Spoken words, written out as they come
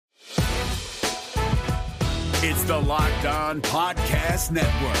It's the Locked On Podcast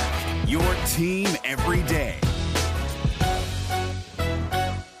Network, your team every day.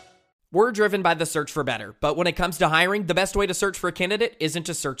 We're driven by the search for better, but when it comes to hiring, the best way to search for a candidate isn't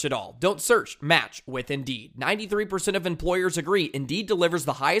to search at all. Don't search, match with Indeed. 93% of employers agree Indeed delivers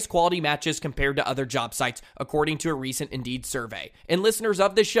the highest quality matches compared to other job sites, according to a recent Indeed survey. And listeners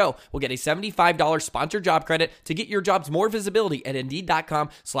of this show will get a $75 sponsored job credit to get your jobs more visibility at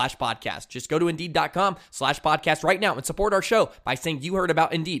Indeed.com/podcast. Just go to Indeed.com/podcast right now and support our show by saying you heard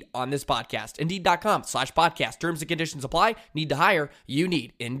about Indeed on this podcast. Indeed.com/podcast. Terms and conditions apply. Need to hire? You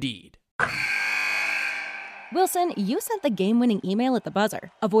need Indeed. Wilson, you sent the game-winning email at the buzzer,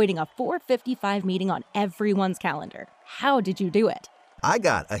 avoiding a 4:55 meeting on everyone's calendar. How did you do it? I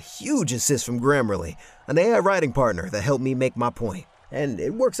got a huge assist from Grammarly, an AI writing partner that helped me make my point. And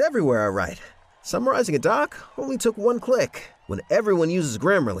it works everywhere I write. Summarizing a doc only took one click. When everyone uses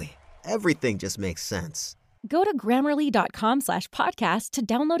Grammarly, everything just makes sense. Go to Grammarly.com/podcast to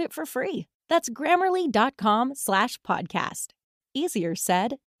download it for free. That's Grammarly.com/podcast. Easier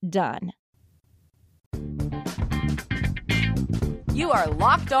said, done. You are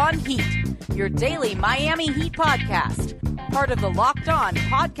Locked On Heat, your daily Miami Heat podcast. Part of the Locked On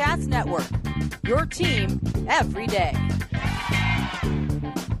Podcast Network, your team every day.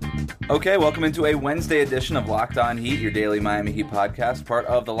 Okay, welcome into a Wednesday edition of Locked On Heat, your daily Miami Heat podcast, part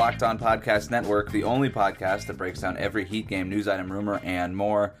of the Locked On Podcast Network, the only podcast that breaks down every Heat game, news item, rumor, and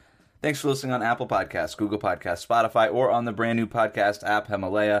more. Thanks for listening on Apple Podcasts, Google Podcasts, Spotify, or on the brand new podcast app,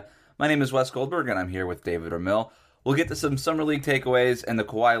 Himalaya. My name is Wes Goldberg, and I'm here with David Ramil. We'll get to some Summer League takeaways and the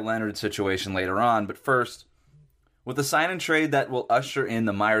Kawhi Leonard situation later on, but first, with the sign and trade that will usher in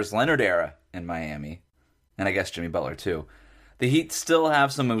the Myers-Leonard era in Miami, and I guess Jimmy Butler too, the Heat still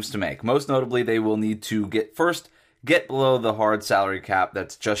have some moves to make. Most notably, they will need to get below the hard salary cap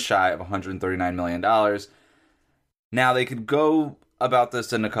that's just shy of $139 million. Now, they could go about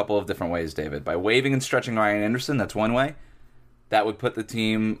this in a couple of different ways, David. By waiving and stretching Ryan Anderson, that's one way. That would put the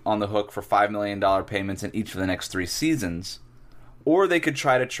team on the hook for $5 million payments in each of the next 3 seasons. Or they could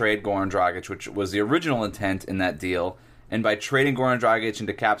try to trade Goran Dragic, which was the original intent in that deal. And by trading Goran Dragic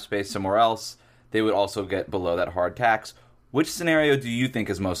into cap space somewhere else, they would also get below that hard tax. Which scenario do you think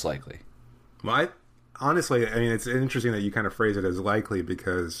is most likely? Well, honestly, I mean, it's interesting that you kind of phrase it as likely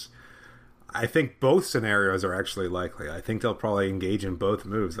because I think both scenarios are actually likely. I think they'll probably engage in both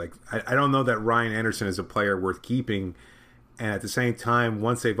moves. Like, I don't know that Ryan Anderson is a player worth keeping. And at the same time,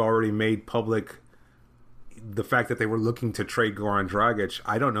 once they've already made public the fact that they were looking to trade Goran Dragic,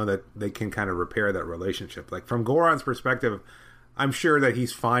 I don't know that they can kind of repair that relationship. Like, from Goran's perspective, I'm sure that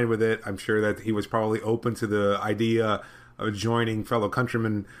he's fine with it. I'm sure that he was probably open to the idea of joining fellow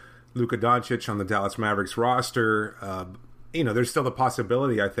countryman Luka Doncic on the Dallas Mavericks roster. There's still the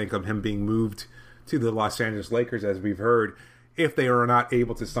possibility, I think, of him being moved to the Los Angeles Lakers, as we've heard, if they are not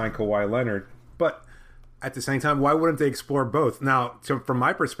able to sign Kawhi Leonard. But at the same time, why wouldn't they explore both? Now, from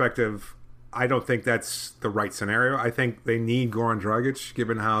my perspective, I don't think that's the right scenario. I think they need Goran Dragic,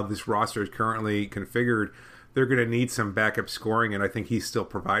 given how this roster is currently configured. They're going to need some backup scoring, and I think he still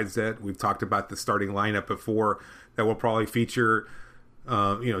provides that. We've talked about the starting lineup before that will probably feature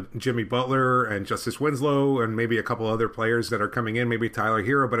Jimmy Butler and Justice Winslow and maybe a couple other players that are coming in, maybe Tyler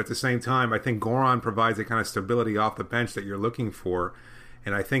Hero. But at the same time, I think Goran provides a kind of stability off the bench that you're looking for.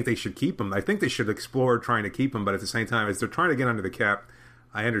 And I think they should keep him. I think they should explore trying to keep him. But at the same time, as they're trying to get under the cap,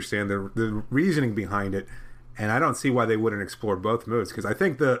 I understand the reasoning behind it. And I don't see why they wouldn't explore both moves. Because I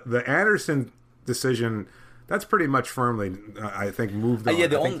think the Anderson decision, that's pretty much firmly, I think, moved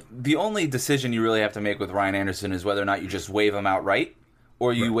on. The only decision you really have to make with Ryan Anderson is whether or not you just waive him outright,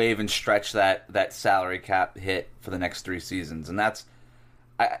 or you waive and stretch that salary cap hit for the next 3 seasons. And that's,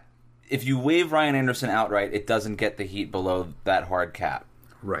 if you waive Ryan Anderson outright, it doesn't get the Heat below that hard cap.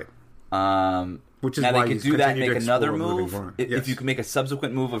 Right. Which is now why they could do that and make another move. If you can make a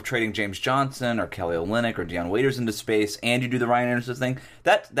subsequent move of trading James Johnson or Kelly Olynyk or Deion Waiters into space, and you do the Ryan Anderson thing,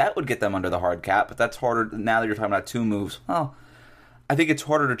 that would get them under the hard cap. But that's harder now that you're talking about 2 moves. Well, I think it's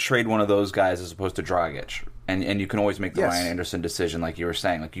harder to trade one of those guys as opposed to Dragic, and you can always make the Ryan Anderson decision, like you were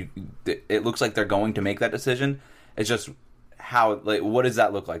saying. Like it looks like they're going to make that decision. It's just what does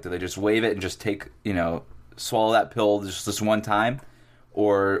that look like? Do they just waive it and just swallow that pill just this one time,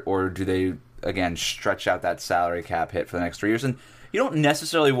 or do they again stretch out that salary cap hit for the next 3 years? And you don't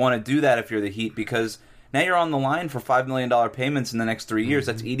necessarily want to do that if you're the Heat, because now you're on the line for $5 million payments in the next 3 years.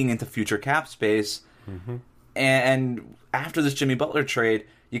 That's eating into future cap space. Mm-hmm. And after this Jimmy Butler trade,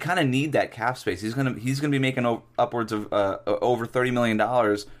 you kind of need that cap space. He's gonna be making upwards of over $30 million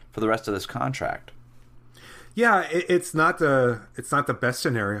for the rest of this contract. Yeah, it's not the best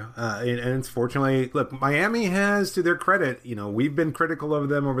scenario, and it's fortunately, look, Miami has, to their credit, we've been critical of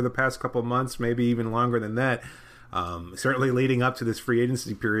them over the past couple of months, maybe even longer than that. Certainly leading up to this free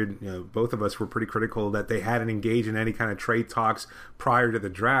agency period, both of us were pretty critical that they hadn't engaged in any kind of trade talks prior to the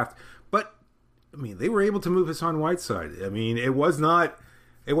draft. But I mean, they were able to move Hassan Whiteside. I mean, it was not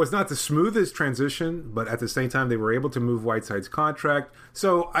the smoothest transition, but at the same time, they were able to move Whiteside's contract.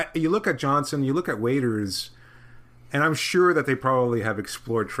 So you look at Johnson, you look at Waiters. And I'm sure that they probably have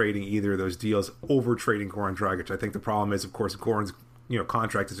explored trading either of those deals over trading Goran Dragic. I think the problem is, of course, Goran's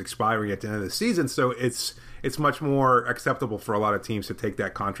contract is expiring at the end of the season, so it's much more acceptable for a lot of teams to take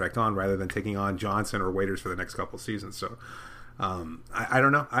that contract on rather than taking on Johnson or Waiters for the next couple of seasons. So I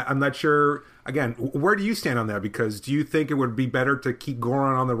don't know. I'm not sure. Again, where do you stand on that? Because do you think it would be better to keep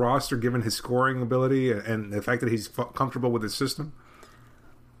Goran on the roster given his scoring ability and the fact that he's comfortable with his system?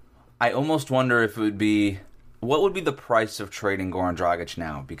 I almost wonder if it would be... What would be the price of trading Goran Dragic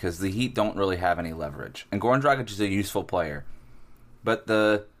now? Because the Heat don't really have any leverage. And Goran Dragic is a useful player. But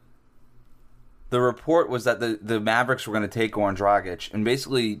the report was that the Mavericks were going to take Goran Dragic, and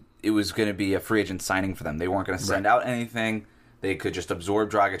basically it was going to be a free agent signing for them. They weren't going to send out anything. They could just absorb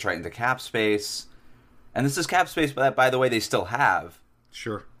Dragic right into cap space. And this is cap space that, by the way, they still have.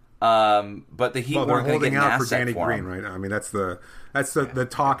 Sure. But the Heat weren't going to get an asset for Danny Green, him. right? I mean, that's the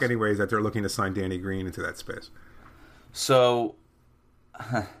talk, anyways, that they're looking to sign Danny Green into that space. So,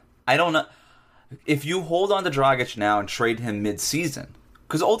 I don't know if you hold on to Dragic now and trade him mid-season,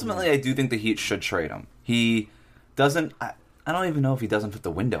 because ultimately I do think the Heat should trade him. He doesn't. I don't even know if he doesn't fit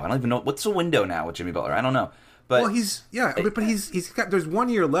the window. I don't even know what's the window now with Jimmy Butler. I don't know. But well, he's got. There's 1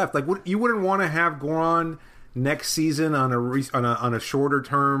 year left. Like, you wouldn't want to have Goran next season on a shorter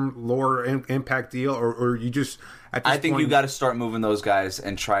term, lower impact deal, or you just. I think you got to start moving those guys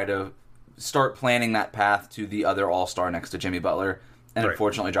and try to start planning that path to the other All-Star next to Jimmy Butler. And right.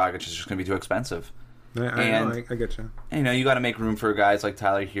 Unfortunately, Dragic is just going to be too expensive. I get you. And, you got to make room for guys like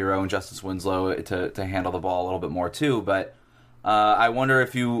Tyler Hero and Justice Winslow to handle the ball a little bit more too. But I wonder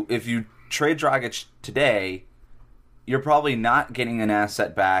if you trade Dragic today, you're probably not getting an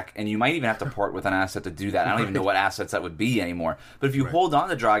asset back, and you might even have to part with an asset to do that. I don't even know what assets that would be anymore. But if you hold on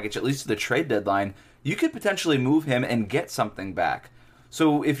to Dragic, at least to the trade deadline, you could potentially move him and get something back.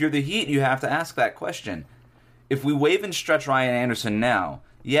 So if you're the Heat, you have to ask that question. If we waive and stretch Ryan Anderson now,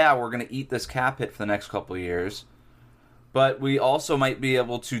 yeah, we're going to eat this cap hit for the next couple of years, but we also might be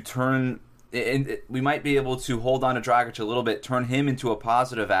able to hold on to Dragic a little bit, turn him into a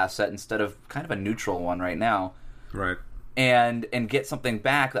positive asset instead of kind of a neutral one right now. Right. And get something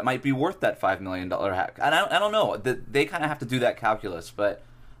back that might be worth that $5 million hack. And I don't know. They kind of have to do that calculus. But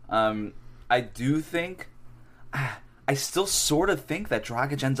I do think... I still sort of think that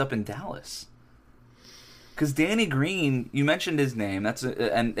Dragic ends up in Dallas. Because Danny Green, you mentioned his name.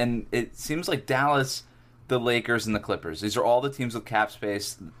 And it seems like Dallas, the Lakers, and the Clippers. These are all the teams with cap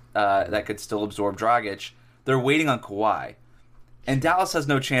space that could still absorb Dragic. They're waiting on Kawhi. And Dallas has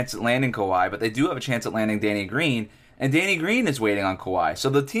no chance at landing Kawhi, but they do have a chance at landing Danny Green, and Danny Green is waiting on Kawhi. So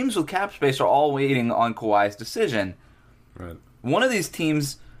the teams with cap space are all waiting on Kawhi's decision. Right. One of these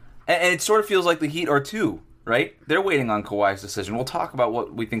teams, and it sort of feels like the Heat are too, right? They're waiting on Kawhi's decision. We'll talk about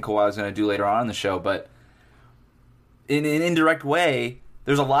what we think Kawhi is going to do later on in the show, but in an indirect way,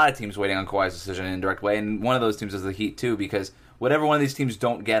 there's a lot of teams waiting on Kawhi's decision in an indirect way, and one of those teams is the Heat too, because whatever one of these teams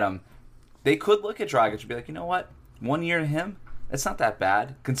don't get him, they could look at Dragic and be like, you know what? 1 year to him? It's not that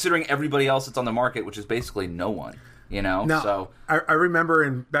bad, considering everybody else that's on the market, which is basically no one, Now, so I remember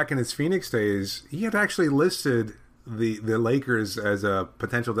back in his Phoenix days, he had actually listed the Lakers as a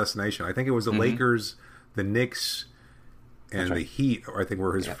potential destination. I think it was the Lakers, the Knicks, and the Heat, I think,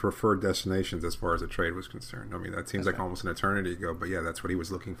 were his preferred destinations as far as the trade was concerned. I mean, that seems like almost an eternity ago, but yeah, that's what he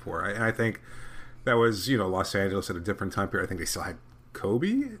was looking for. I think that was, Los Angeles at a different time period. I think they still had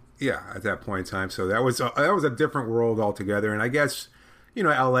Kobe, at that point in time. So that was a different world altogether. And I guess,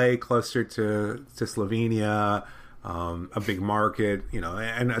 LA closer to Slovenia, a big market,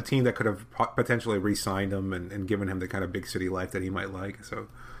 and a team that could have potentially re-signed him and given him the kind of big city life that he might like. So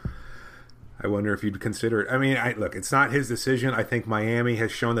I wonder if you'd consider it. I mean, look, it's not his decision. I think Miami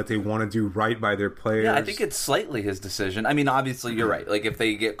has shown that they want to do right by their players. Yeah, I think it's slightly his decision. I mean, obviously, you're right. Like, if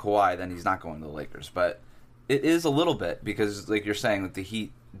they get Kawhi, then he's not going to the Lakers. But it is a little bit because, like you're saying, that the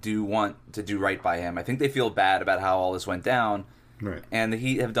Heat do want to do right by him. I think they feel bad about how all this went down. Right. And the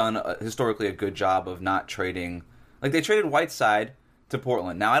Heat have done historically a good job of not trading. Like, they traded Whiteside to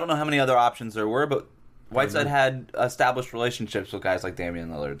Portland. Now, I don't know how many other options there were, but Whiteside had established relationships with guys like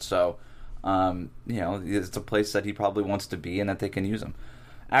Damian Lillard. So, it's a place that he probably wants to be and that they can use him.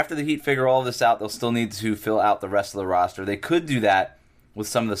 after the Heat figure all of this out, they'll still need to fill out the rest of the roster. They could do that with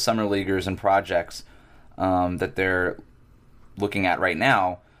some of the summer leaguers and projects that they're looking at right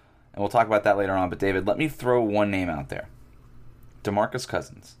now, and we'll talk about that later on. But David, let me throw one name out there. DeMarcus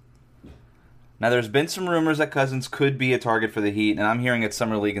Cousins. Now, there's been some rumors that Cousins could be a target for the Heat, and I'm hearing at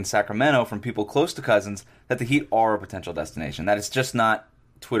Summer League in Sacramento from people close to Cousins that the Heat are a potential destination. That it's just not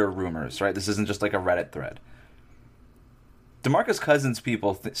Twitter rumors, right? This isn't just like a Reddit thread. DeMarcus Cousins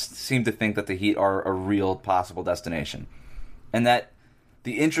people seem to think that the Heat are a real possible destination, and that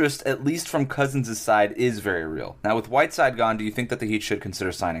the interest, at least from Cousins' side, is very real. Now, with Whiteside gone, do you think that the Heat should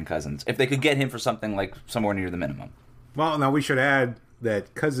consider signing Cousins if they could get him for something like somewhere near the minimum? Well, now we should add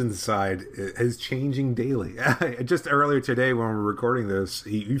that Cousins' side is changing daily. Just earlier today when we were recording this,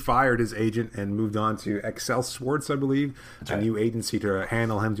 he fired his agent and moved on to Excel Sports, I believe, a new agency to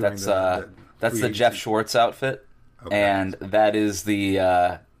handle him during that's the Jeff Schwartz outfit, okay. And that is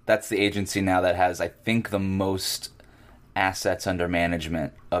that's the agency now that has, I think, the most assets under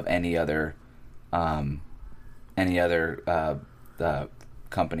management of any other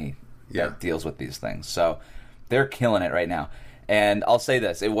company that deals with these things. So they're killing it right now. And I'll say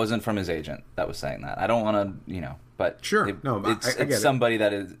this: it wasn't from his agent that was saying that. I don't want to, but sure, it's somebody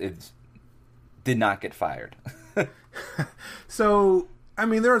that did not get fired. So, I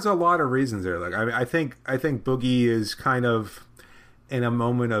mean, there's a lot of reasons there. Like, I think Boogie is kind of in a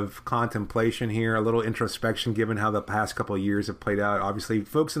moment of contemplation here, a little introspection, given how the past couple of years have played out. Obviously,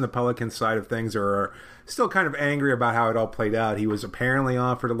 folks in the Pelicans side of things are still kind of angry about how it all played out. He was apparently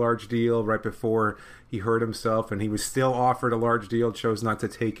offered a large deal right before he hurt himself, and he was still offered a large deal, chose not to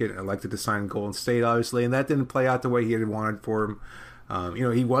take it, elected to sign Golden State, obviously, and that didn't play out the way he had wanted for him.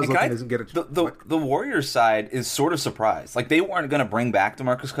 He was looking to get it. The Warriors side is sort of surprised. Like, they weren't going to bring back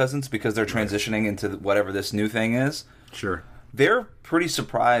DeMarcus Cousins because they're transitioning into whatever this new thing is. Sure. They're pretty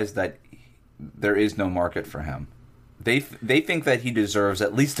surprised that there is no market for him. They think that he deserves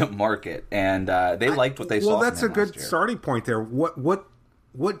at least a market, and they liked what they saw. Well, that's a good year. starting point there.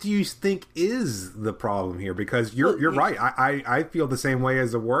 What do you think is the problem here? Because you're right. I feel the same way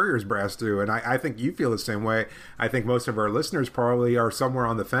as the Warriors brass do, and I think you feel the same way. I think most of our listeners probably are somewhere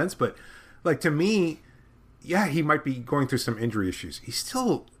on the fence, but like, to me, yeah, he might be going through some injury issues. He's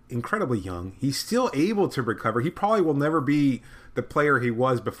still incredibly young. He's still able to recover. He probably will never be the player he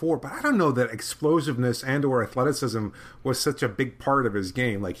was before, but I don't know that explosiveness and or athleticism was such a big part of his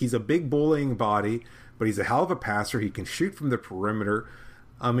game. Like, he's a big bullying body, but he's a hell of a passer. He can shoot from the perimeter.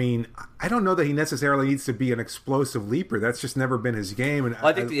 I mean, I don't know that he necessarily needs to be an explosive leaper. That's just never been his game. And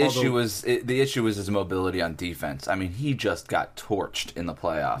I think the issue was his mobility on defense. I mean, he just got torched in the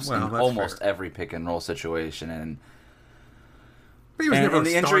playoffs in almost every pick and roll situation, and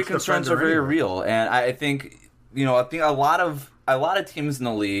the injury concerns are very real. And I think a lot of teams in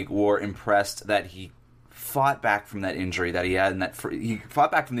the league were impressed that he fought back from that injury that he had, and he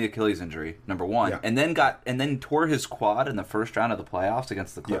fought back from the Achilles injury, number one, and then tore his quad in the first round of the playoffs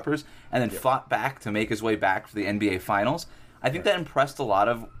against the Clippers, and then fought back to make his way back to the NBA Finals. I think that impressed a lot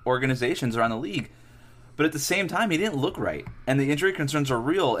of organizations around the league. But at the same time, he didn't look right, and the injury concerns are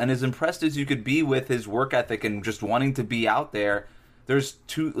real. And as impressed as you could be with his work ethic and just wanting to be out there,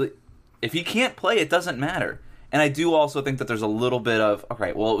 if he can't play, it doesn't matter. And I do also think that there's a little bit of,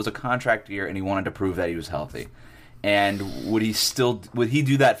 okay, well, it was a contract year, and he wanted to prove that he was healthy. And would he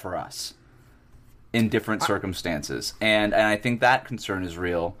do that for us in different circumstances? And I think that concern is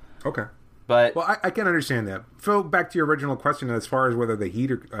real. Okay. But I can understand that. Phil, back to your original question as far as whether the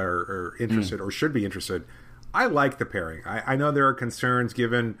Heat are interested or should be interested. I like the pairing. I know there are concerns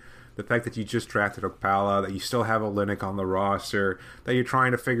given the fact that you just drafted Okpala, that you still have Olynyk on the roster, that you're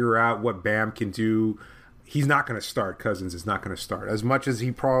trying to figure out what Bam can do. He's not going to start. Cousins is not going to start. As much as he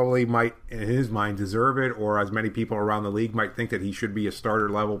probably might, in his mind, deserve it, or as many people around the league might think that he should be a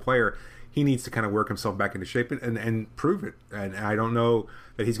starter-level player, he needs to kind of work himself back into shape and prove it. And I don't know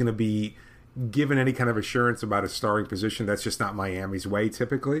that he's going to be given any kind of assurance about a starting position. That's just not Miami's way,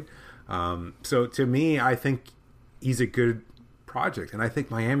 typically. So to me, I think he's a good project, and I think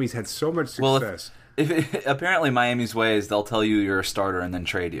Miami's had so much success. Well, apparently Miami's way is they'll tell you you're a starter and then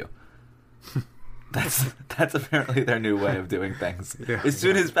trade you. That's apparently their new way of doing things. As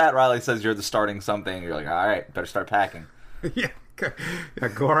soon as Pat Riley says you're the starting something, you're like, all right, better start packing. Yeah,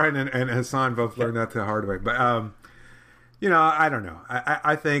 Goran and Hassan both learned that the hard way. But I don't know.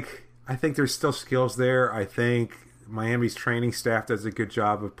 I think there's still skills there. I think Miami's training staff does a good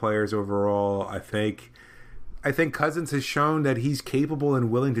job of players overall. I think Cousins has shown that he's capable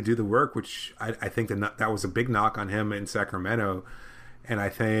and willing to do the work, which I think that was a big knock on him in Sacramento. And I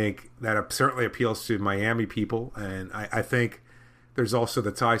think that certainly appeals to Miami people. And I think There's also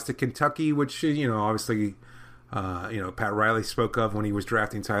the ties to Kentucky, which, obviously, Pat Riley spoke of when he was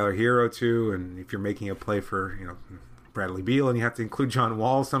drafting Tyler Hero too. And if you're making a play for, Bradley Beal and you have to include John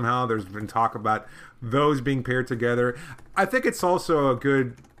Wall somehow, there's been talk about those being paired together. I think it's also a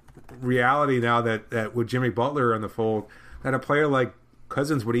good reality now that with Jimmy Butler in the fold, that a player like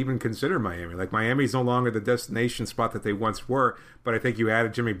Cousins would even consider Miami. Like, Miami's no longer the destination spot that they once were, but I think you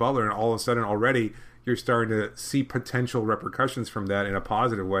added Jimmy Butler, and all of a sudden already you're starting to see potential repercussions from that in a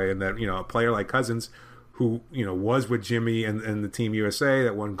positive way. And that, a player like Cousins, who, was with Jimmy and the Team USA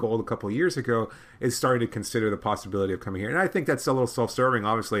that won gold a couple of years ago, is starting to consider the possibility of coming here. And I think that's a little self-serving.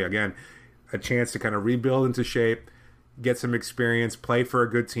 Obviously, again, a chance to kind of rebuild into shape, get some experience, play for a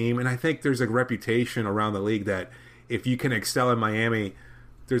good team. And I think there's a reputation around the league that if you can excel in Miami,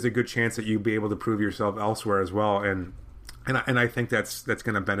 there's a good chance that you'll be able to prove yourself elsewhere as well. And I think that's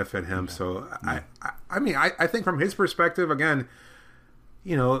going to benefit him. So I think from his perspective, again,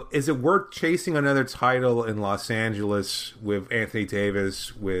 is it worth chasing another title in Los Angeles with Anthony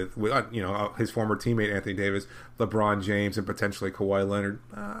Davis, with his former teammate Anthony Davis, LeBron James, and potentially Kawhi Leonard?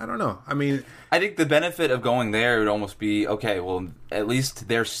 I don't know. I think the benefit of going there would almost be, okay, well, at least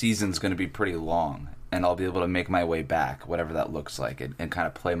their season's going to be pretty long, and I'll be able to make my way back, whatever that looks like, and kind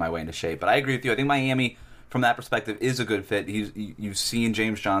of play my way into shape. But I agree with you. I think Miami, from that perspective, is a good fit. You've seen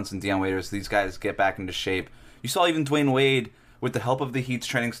James Johnson, Deion Waiters, these guys get back into shape. You saw even Dwayne Wade, with the help of the Heat's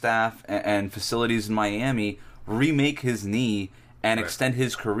training staff and facilities in Miami, remake his knee and extend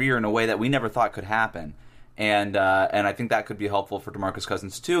his career in a way that we never thought could happen. And I think that could be helpful for DeMarcus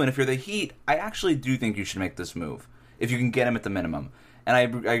Cousins too. And if you're the Heat, I actually do think you should make this move if you can get him at the minimum. And I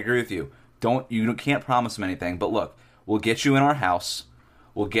agree with you. You can't promise him anything, but look, we'll get you in our house.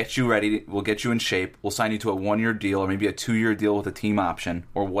 We'll get you ready. We'll get you in shape. We'll sign you to a 1-year deal or maybe a 2-year deal with a team option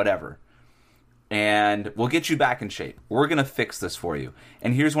or whatever. And we'll get you back in shape. We're going to fix this for you.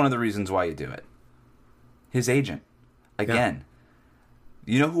 And here's one of the reasons why you do it. His agent. Again.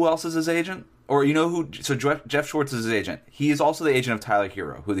 Yeah. You know who else is his agent? Or you know who... So Jeff Schwartz is his agent. He is also the agent of Tyler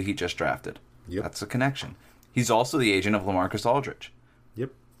Hero, who the Heat just drafted. Yep. That's a connection. He's also the agent of LaMarcus Aldridge. Yep.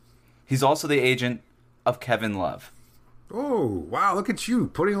 He's also the agent of Kevin Love. Oh, wow. Look at you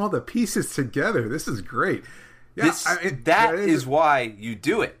putting all the pieces together. This is great. Yeah, that is why you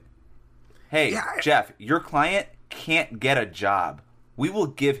do it. Hey, Jeff, your client can't get a job. We will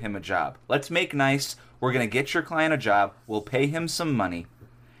give him a job. Let's make nice. We're going to get your client a job. We'll pay him some money.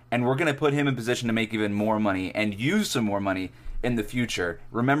 And we're going to put him in position to make even more money and use some more money in the future.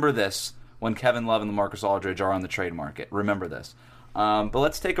 Remember this when Kevin Love and LaMarcus Aldridge are on the trade market. Remember this. But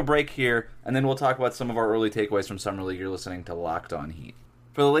let's take a break here, and then we'll talk about some of our early takeaways from Summer League. You're listening to Locked On Heat.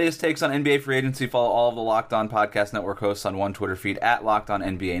 For the latest takes on NBA free agency, follow all of the Locked On Podcast Network hosts on one Twitter feed at Locked On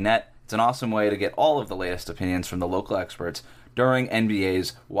NBA Net. It's an awesome way to get all of the latest opinions from the local experts during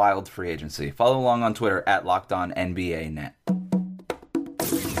NBA's wild free agency. Follow along on Twitter at Locked On NBA Net.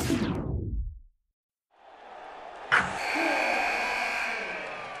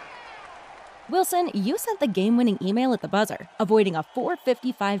 Wilson, you sent the game-winning email at the buzzer, avoiding a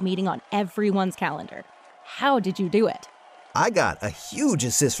 4:55 meeting on everyone's calendar. How did you do it? I got a huge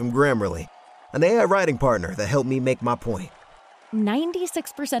assist from Grammarly, an AI writing partner that helped me make my point.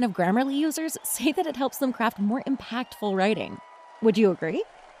 96% of Grammarly users say that it helps them craft more impactful writing. Would you agree?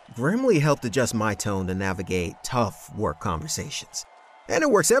 Grammarly helped adjust my tone to navigate tough work conversations. And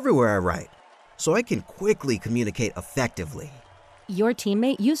it works everywhere I write, so I can quickly communicate effectively. Your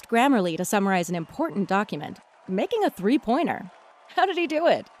teammate used Grammarly to summarize an important document, making a 3-pointer. How did he do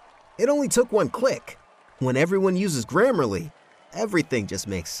it? It only took one click. When everyone uses Grammarly, everything just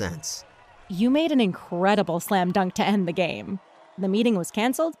makes sense. You made an incredible slam dunk to end the game. The meeting was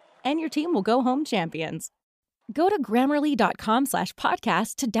canceled, and your team will go home champions. Go to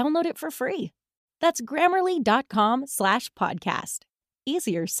Grammarly.com/podcast to download it for free. That's Grammarly.com/podcast.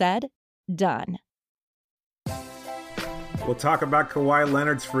 Easier said, done. We'll talk about Kawhi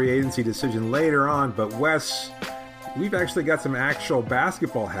Leonard's free agency decision later on, but Wes, we've actually got some actual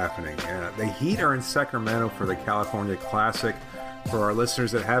basketball happening. The Heat are in Sacramento for the California Classic. For our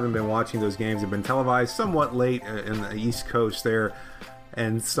listeners that haven't been watching those games, have been televised somewhat late in the East Coast there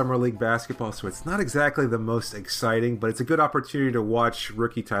and Summer League basketball, so it's not exactly the most exciting, but it's a good opportunity to watch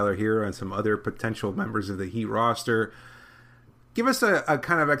rookie Tyler Hero and some other potential members of the Heat roster. Give us a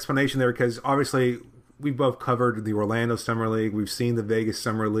kind of explanation there, because obviously we both covered the Orlando Summer League. We've seen the Vegas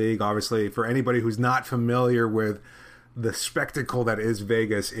Summer League. Obviously, for anybody who's not familiar with the spectacle that is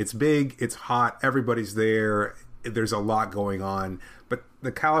Vegas, it's big, it's hot, everybody's there. There's a lot going on. But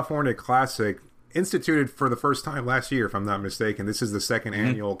the California Classic, instituted for the first time last year, if I'm not mistaken, this is the second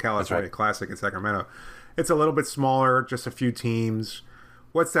annual California Classic in Sacramento. It's a little bit smaller, just a few teams.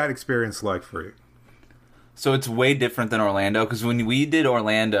 What's that experience like for you? So it's way different than Orlando, because when we did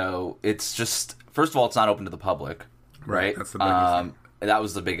Orlando, it's just, first of all, it's not open to the public, right? That's the biggest thing. That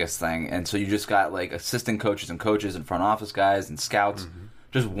was the biggest thing. And so you just got like assistant coaches and coaches and front office guys and scouts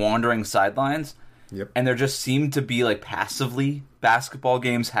just wandering sidelines. Yep. And there just seemed to be like passively basketball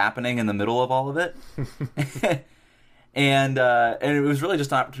games happening in the middle of all of it. and it was really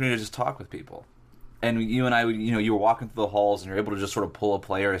just an opportunity to just talk with people. And you and I, you were walking through the halls and you're able to just sort of pull a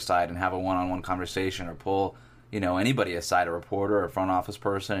player aside and have a one-on-one conversation, or pull, anybody aside, a reporter or a front office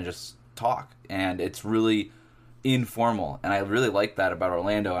person, and just talk. And it's really informal. And I really like that about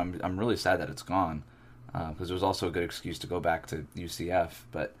Orlando. I'm really sad that it's gone, because it was also a good excuse to go back to UCF.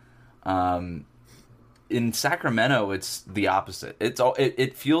 But in Sacramento, it's the opposite.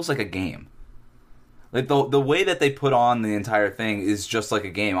 It feels like a game. Like the way that they put on the entire thing is just like a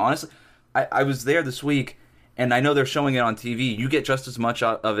game. Honestly, I was there this week, and I know they're showing it on TV. You get just as much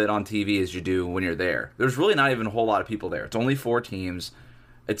of it on TV as you do when you're there. There's really not even a whole lot of people there. It's only 4 teams.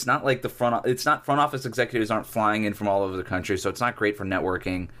 It's not like front office executives aren't flying in from all over the country, so it's not great for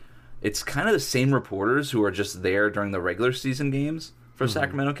networking. It's kind of the same reporters who are just there during the regular season games for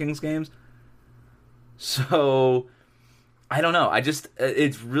Sacramento Kings games. So I don't know.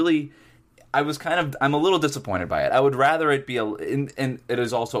 I'm a little disappointed by it. I would rather it be and it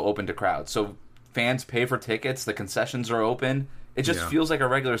is also open to crowds. So fans pay for tickets. The concessions are open. It just feels like a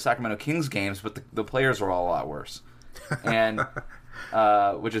regular Sacramento Kings games, but the players are all a lot worse, and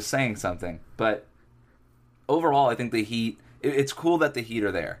which is saying something. But overall, I think the Heat. It's cool that the Heat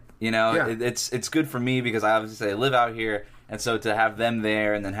are there. It's good for me because I obviously live out here, and so to have them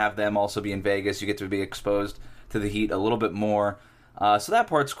there and then have them also be in Vegas, you get to be exposed to the Heat a little bit more. So that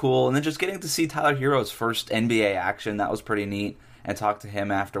part's cool. And then just getting to see Tyler Hero's first NBA action, that was pretty neat, and talk to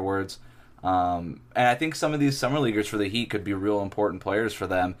him afterwards. And I think some of these summer leaguers for the Heat could be real important players for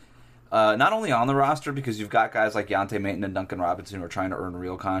them. Not only on the roster, because you've got guys like Yante Maton and Duncan Robinson who are trying to earn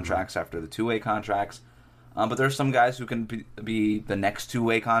real contracts after the two-way contracts. But there's some guys who can be the next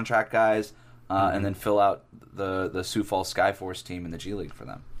two-way contract guys, and then fill out the Sioux Falls Skyforce team in the G League for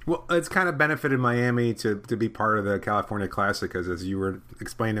them. Well, it's kind of benefited Miami to be part of the California Classic, because as you were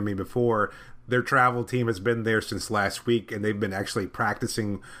explaining to me before, their travel team has been there since last week, and they've been actually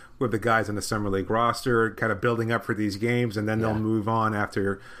practicing with the guys on the Summer League roster, kind of building up for these games, and then they'll move on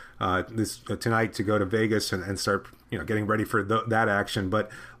after tonight to go to Vegas and start getting ready for that action. But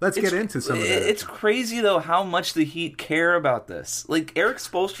let's get into some of that. It's crazy, though, how much the Heat care about this. Like, Eric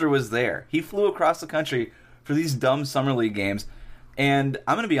Spoelstra was there. He flew across the country for these dumb Summer League games. And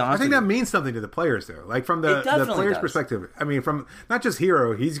I'm going to be honest. I think that means something to the players, though. Like from the players' perspective. I mean, from not just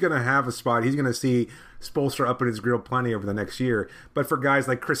Hero, he's going to have a spot. He's going to see Spoelstra up in his grill plenty over the next year. But for guys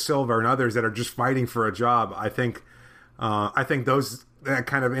like Chris Silva and others that are just fighting for a job, I think that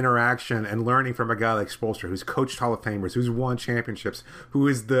kind of interaction and learning from a guy like Spoelstra, who's coached Hall of Famers, who's won championships, who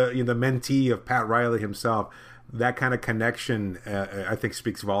is the mentee of Pat Riley himself. That kind of connection, I think,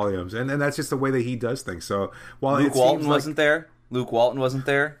 speaks volumes, and that's just the way that he does things. So while Luke Walton wasn't there. Luke Walton wasn't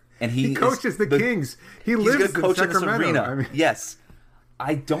there, and he coaches the Kings. He lives in Sacramento. I mean, yes,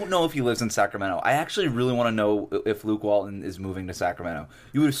 I don't know if he lives in Sacramento. I actually really want to know if Luke Walton is moving to Sacramento.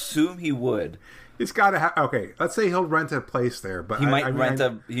 You would assume he would. He's got to have. Okay, let's say he'll rent a place there, but he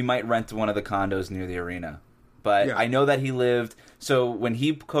might rent one of the condos near the arena. But I know that he lived. So when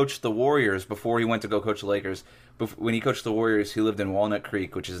he coached the Warriors before he went to go coach the Lakers, when he coached the Warriors, he lived in Walnut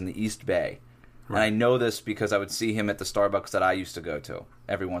Creek, which is in the East Bay. Right. And I know this because I would see him at the Starbucks that I used to go to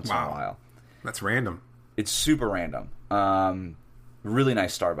every once in a while. That's random. It's super random. Really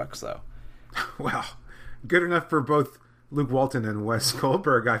nice Starbucks, though. Well, good enough for both Luke Walton and Wes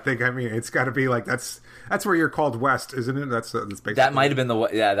Goldberg, I think. I mean, it's got to be like that's where you're called West, isn't it? That's basically that might have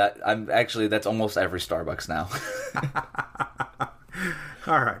been that's almost every Starbucks now.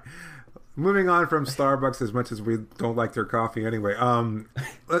 All right. Moving on from Starbucks, as much as we don't like their coffee anyway.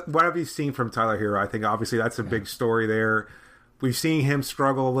 What have you seen from Tyler Hero? I think obviously that's a big story there. We've seen him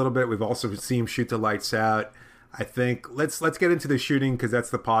struggle a little bit. We've also seen him shoot the lights out. I think let's get into the shooting because that's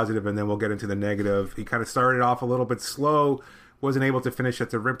the positive, and then we'll get into the negative. He kind of started off a little bit slow, wasn't able to finish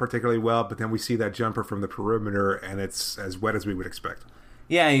at the rim particularly well, but then we see that jumper from the perimeter, and it's as wet as we would expect.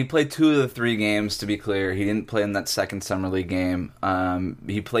 Yeah, he played 2 of the 3 games, to be clear. He didn't play in that second Summer League game.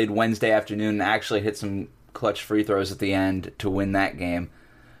 He played Wednesday afternoon and actually hit some clutch free throws at the end to win that game.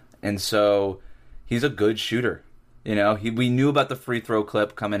 And so he's a good shooter. We knew about the free throw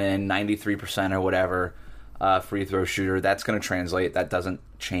clip coming in, 93% or whatever free throw shooter. That's going to translate. That doesn't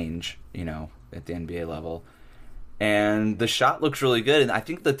change, at the NBA level. And the shot looks really good. And I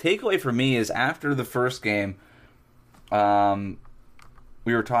think the takeaway for me is after the first game,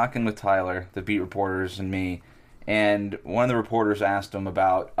 we were talking with Tyler, the beat reporters, and me, and one of the reporters asked him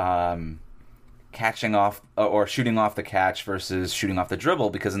about catching off or shooting off the catch versus shooting off the dribble,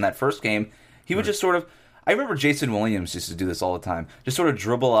 because in that first game, he would just sort of... I remember Jason Williams used to do this all the time. Just sort of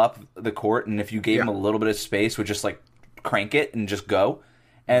dribble up the court, and if you gave him a little bit of space, would just like crank it and just go.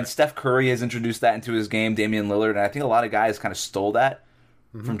 And Steph Curry has introduced that into his game, Damian Lillard, and I think a lot of guys kind of stole that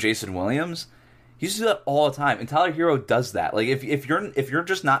from Jason Williams. He used to do that all the time, and Tyler Hero does that. Like if you're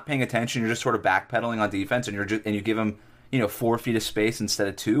just not paying attention, you're just sort of backpedaling on defense, and you give him 4 feet of space instead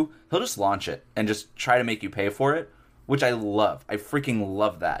of 2, he'll just launch it and just try to make you pay for it, which I love. I freaking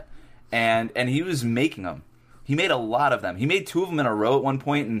love that. And he was making them. He made a lot of them. He made 2 of them in a row at one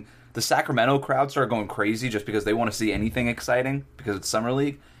point, and the Sacramento crowd started going crazy just because they want to see anything exciting because it's Summer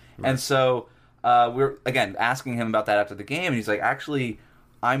League. Right. And so we're, again, asking him about that after the game, and he's like, actually,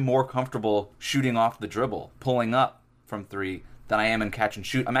 I'm more comfortable shooting off the dribble, pulling up from 3, than I am in catch and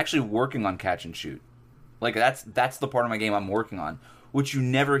shoot. I'm actually working on catch and shoot. Like, that's the part of my game I'm working on, which you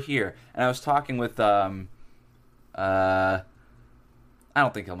never hear. And I was talking with... I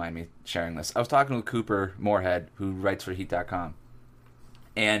don't think he'll mind me sharing this. I was talking with Cooper Moorhead, who writes for Heat.com.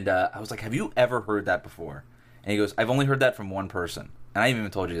 And I was like, have you ever heard that before? And he goes, I've only heard that from one person. And I haven't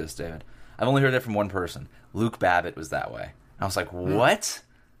even told you this, David. I've only heard that from one person. Luke Babbitt was that way. And I was like, what?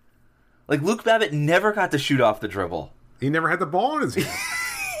 Like, Luke Babbitt never got to shoot off the dribble. He never had the ball in his hand.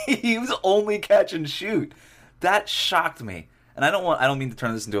 He was only catch and shoot. That shocked me. And I don't mean to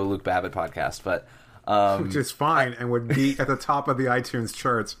turn this into a Luke Babbitt podcast, but... which is fine and would be at the top of the iTunes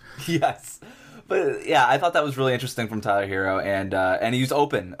charts. Yes. But yeah, I thought that was really interesting from Tyler Hero, and he's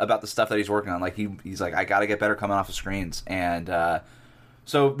open about the stuff that he's working on. Like he's like, I got to get better coming off the screens, and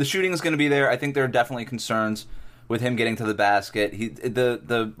so the shooting is going to be there. I think there are definitely concerns with him getting to the basket.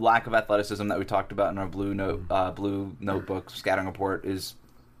 The lack of athleticism that we talked about in our blue notebook scattering report is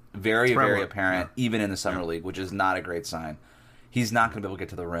very apparent, even in the summer league, which is not a great sign. He's not going to be able to get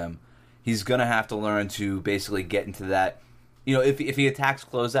to the rim. He's going to have to learn to basically get into that. If he attacks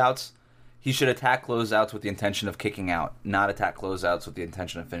closeouts, he should attack closeouts with the intention of kicking out, not attack closeouts with the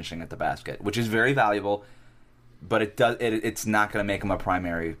intention of finishing at the basket, which is very valuable, but it's not going to make him a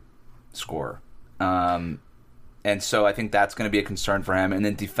primary scorer. And so I think that's going to be a concern for him. And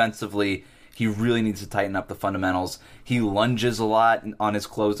then defensively, he really needs to tighten up the fundamentals. He lunges a lot on his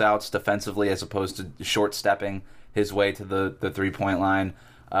closeouts defensively as opposed to short-stepping his way to the three-point line.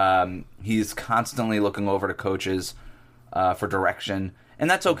 He's constantly looking over to coaches for direction. And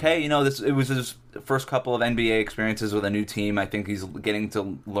that's okay. It was his first couple of NBA experiences with a new team. I think he's getting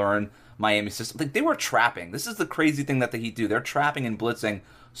to learn Miami's system. Like, they were trapping. This is the crazy thing that the Heat do. They're trapping and blitzing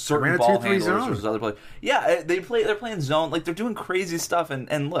certain ball handlers versus other players. Yeah, they're playing zone. Like, they're doing crazy stuff.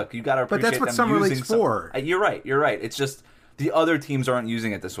 And look, you got to appreciate them. But that's what Summer League's for. You're right. It's just the other teams aren't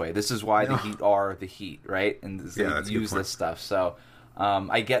using it this way. This is why the Heat are the Heat, right? And they use this stuff. So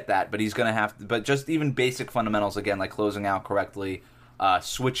I get that. But he's going to have to. But just even basic fundamentals, again, like closing out correctly,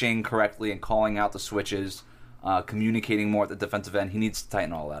 switching correctly and calling out the switches, communicating more at the defensive end. He needs to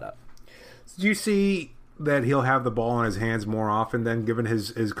tighten all that up. Do you see that he'll have the ball in his hands more often then, given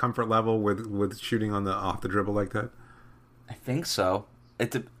his comfort level with shooting off the dribble like that? I think so.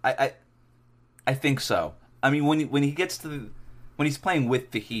 I think so. I mean, when he gets to when he's playing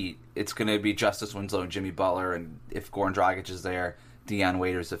with the Heat, it's going to be Justice Winslow and Jimmy Butler, and if Goran Dragic is there, Deion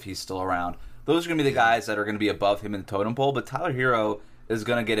Waiters if he's still around. Those are going to be the guys that are going to be above him in the totem pole. But Tyler Hero is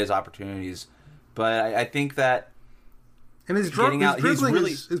going to get his opportunities. But I think that. And his dribbling,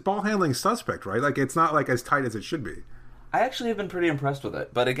 his ball handling suspect, right? Like, it's not like as tight as it should be. I actually have been pretty impressed with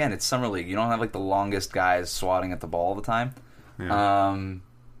it. But again, it's Summer League. You don't have like the longest guys swatting at the ball all the time. Yeah.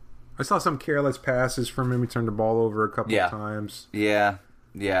 I saw some careless passes from him. He turned the ball over a couple of times. Yeah.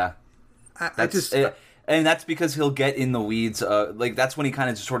 And that's because he'll get in the weeds. That's when he kind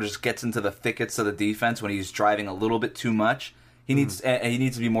of sort of just gets into the thickets of the defense when he's driving a little bit too much. He needs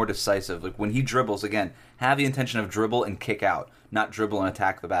to be more decisive. Like, when he dribbles, again, have the intention of dribble and kick out, not dribble and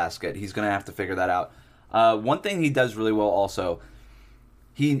attack the basket. He's going to have to figure that out. One thing he does really well also,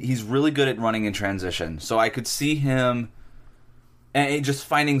 he's really good at running in transition. So I could see him and just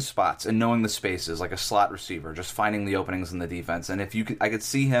finding spots and knowing the spaces, like a slot receiver, just finding the openings in the defense. And I could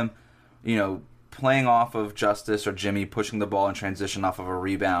see him, playing off of Justice or Jimmy, pushing the ball in transition off of a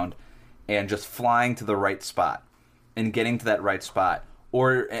rebound, and just flying to the right spot and getting to that right spot,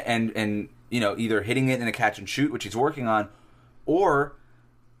 or either hitting it in a catch and shoot, which he's working on, or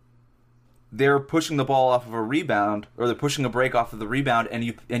they're pushing the ball off of a rebound, or they're pushing a break off of the rebound, and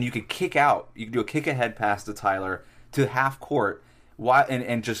you could kick out. You could do a kick ahead pass to Tyler to half court.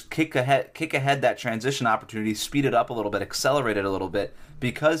 And just kick ahead that transition opportunity, speed it up a little bit, accelerate it a little bit,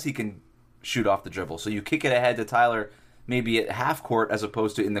 because he can shoot off the dribble. So you kick it ahead to Tyler maybe at half court as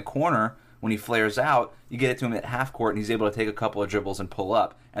opposed to in the corner when he flares out. You get it to him at half court, and he's able to take a couple of dribbles and pull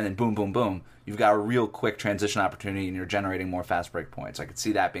up, and then boom, boom, boom. You've got a real quick transition opportunity, and you're generating more fast break points. I could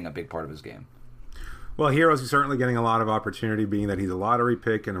see that being a big part of his game. Well, Hero's certainly getting a lot of opportunity, being that he's a lottery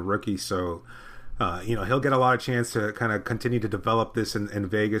pick and a rookie, so he'll get a lot of chance to kind of continue to develop this in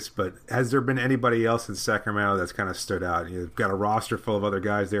Vegas. But has there been anybody else in Sacramento that's kind of stood out? You've got a roster full of other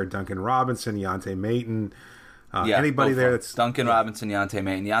guys there: Duncan Robinson, Yante Mayton. Anybody there that's Duncan Robinson, Yante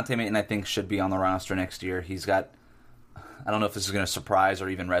Mayton. Yante Mayton, I think, should be on the roster next year. He's got, I don't know if this is going to surprise or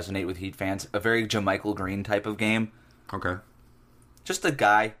even resonate with Heat fans, a very JaMychal Green type of game. Okay. Just a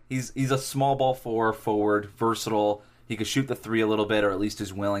guy. He's a small ball forward, versatile. He could shoot the three a little bit, or at least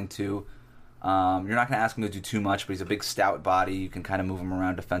is willing to. You're not going to ask him to do too much, but he's a big, stout body. You can kind of move him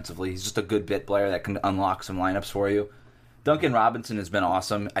around defensively. He's just a good bit player that can unlock some lineups for you. Duncan Robinson has been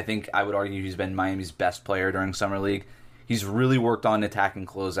awesome. I think I would argue he's been Miami's best player during Summer League. He's really worked on attacking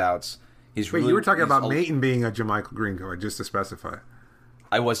closeouts. You were talking about Mayton being a JaMychal Green guard, just to specify.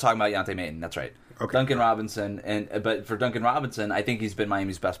 I was talking about Yante Mayton. That's right. Okay. Duncan Robinson, but for Duncan Robinson, I think he's been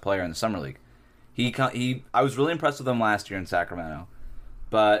Miami's best player in the Summer League. I was really impressed with him last year in Sacramento,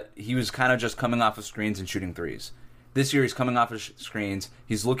 but he was kind of just coming off of screens and shooting threes. This year he's coming off of screens,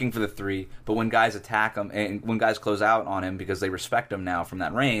 he's looking for the three, but when guys attack him and when guys close out on him because they respect him now from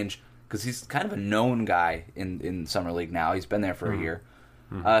that range, because he's kind of a known guy in Summer League now, he's been there for a year,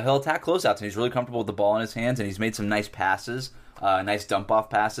 he'll attack closeouts, and he's really comfortable with the ball in his hands, and he's made some nice passes, nice dump-off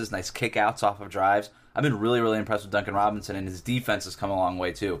passes, nice kick-outs off of drives. I've been really, really impressed with Duncan Robinson, and his defense has come a long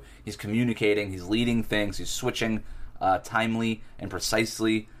way, too. He's communicating, he's leading things, he's switching timely and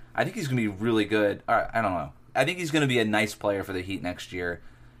precisely. I think he's going to be really good. I don't know. I think he's going to be a nice player for the Heat next year.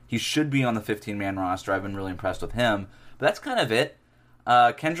 He should be on the 15-man roster. I've been really impressed with him. But that's kind of it.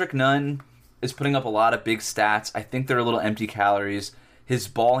 Kendrick Nunn is putting up a lot of big stats. I think they're a little empty calories. His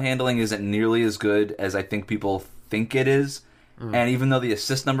ball handling isn't nearly as good as I think people think it is. And even though the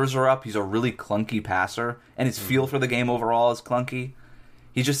assist numbers are up, he's a really clunky passer. And his feel for the game overall is clunky.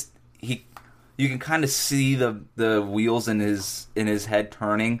 You can kind of see the wheels in his head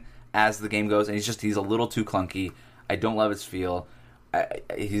turning as the game goes, and he's a little too clunky. I don't love his feel.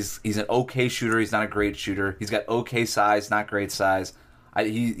 He's an okay shooter. He's not a great shooter. He's got okay size, not great size. I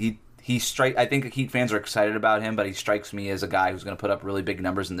think Heat fans are excited about him, but he strikes me as a guy who's going to put up really big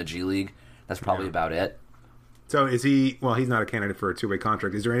numbers in the G League. That's probably about it. So is he? Well, he's not a candidate for a two-way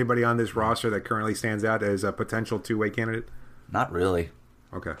contract. Is there anybody on this roster that currently stands out as a potential two-way candidate? Not really.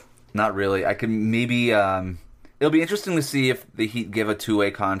 Okay. Not really. I could maybe. It'll be interesting to see if the Heat give a two-way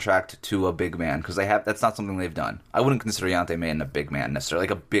contract to a big man, because that's not something they've done. I wouldn't consider Yante Mayton a big man necessarily,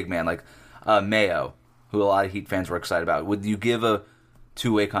 like a big man like Mayo, who a lot of Heat fans were excited about. Would you give a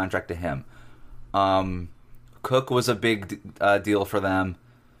two-way contract to him? Cook was a big deal for them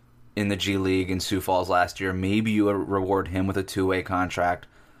in the G League in Sioux Falls last year. Maybe you reward him with a two-way contract.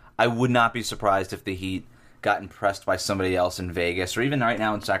 I would not be surprised if the Heat got impressed by somebody else in Vegas or even right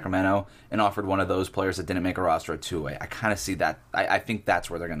now in Sacramento and offered one of those players that didn't make a roster a two-way. I kind of see that. I think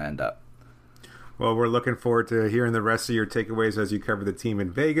that's where they're going to end up. Well, we're looking forward to hearing the rest of your takeaways as you cover the team in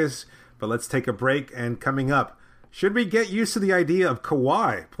Vegas. But let's take a break, and coming up, should we get used to the idea of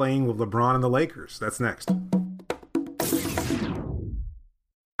Kawhi playing with LeBron and the Lakers? That's next.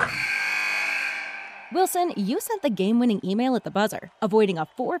 Wilson, you sent the game-winning email at the buzzer, avoiding a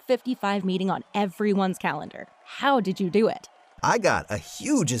 4:55 meeting on everyone's calendar. How did you do it? I got a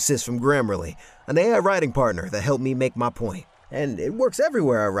huge assist from Grammarly, an AI writing partner that helped me make my point. And it works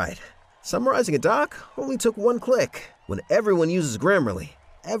everywhere I write. Summarizing a doc only took one click. When everyone uses Grammarly,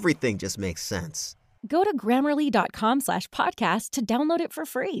 everything just makes sense. Go to Grammarly.com/podcast to download it for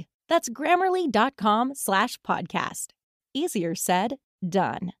free. That's Grammarly.com/podcast. Easier said,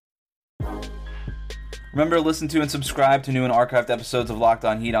 done. Remember to listen to and subscribe to new and archived episodes of Locked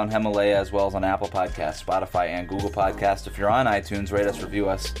On Heat on Himalaya, as well as on Apple Podcasts, Spotify, and Google Podcasts. If you're on iTunes, rate us, review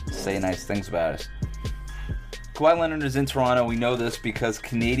us, say nice things about us. Kawhi Leonard is in Toronto. We know this because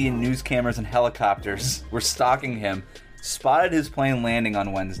Canadian news cameras and helicopters were stalking him, spotted his plane landing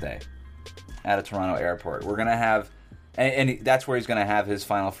on Wednesday at a Toronto airport. We're going to have, and that's where he's going to have his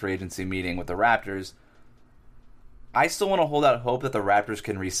final free agency meeting with the Raptors. I still want to hold out hope that the Raptors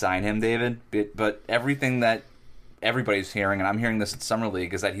can re-sign him, David, but everything that everybody's hearing, and I'm hearing this at Summer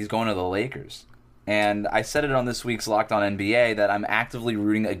League, is that he's going to the Lakers. And I said it on this week's Locked On NBA that I'm actively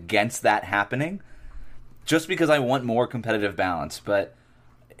rooting against that happening just because I want more competitive balance. But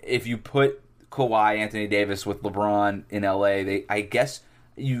if you put Kawhi, Anthony Davis with LeBron in LA, I guess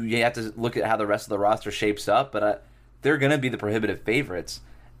you have to look at how the rest of the roster shapes up, but they're going to be the prohibitive favorites.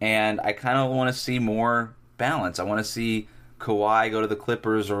 And I kind of want to see more balance. I want to see Kawhi go to the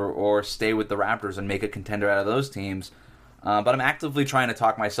Clippers or stay with the Raptors and make a contender out of those teams. But I'm actively trying to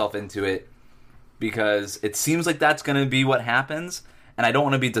talk myself into it because it seems like that's going to be what happens, and I don't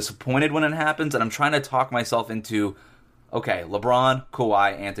want to be disappointed when it happens, and I'm trying to talk myself into, okay, LeBron,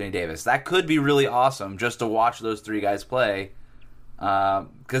 Kawhi, Anthony Davis. That could be really awesome just to watch those three guys play,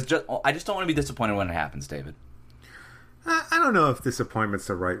 because I just don't want to be disappointed when it happens, David. I don't know if disappointment's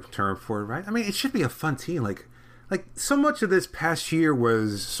the right term for it, right? I mean, it should be a fun team. Like so much of this past year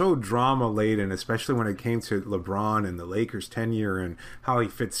was so drama-laden, especially when it came to LeBron and the Lakers' tenure and how he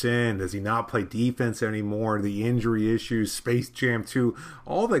fits in. Does he not play defense anymore? The injury issues, Space Jam 2,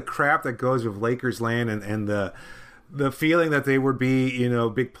 all the crap that goes with Lakers land and the feeling that they would be,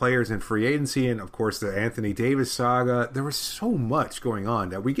 big players in free agency, and of course the Anthony Davis saga. There was so much going on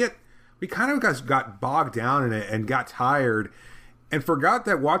that we kind of got bogged down in it and got tired and forgot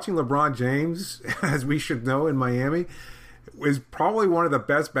that watching LeBron James, as we should know, in Miami, is probably one of the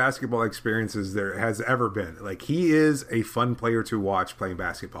best basketball experiences there has ever been. Like, he is a fun player to watch playing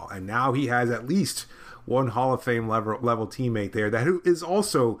basketball, and now he has at least one Hall of Fame level teammate there that who is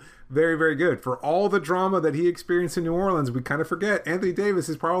also very, very good. For all the drama that he experienced in New Orleans, we kind of forget Anthony Davis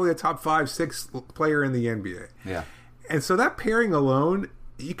is probably a top 5-6 player in the NBA. Yeah. And so that pairing alone,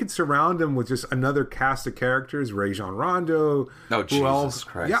 you could surround him with just another cast of characters, Rajon Rondo. Oh, Jesus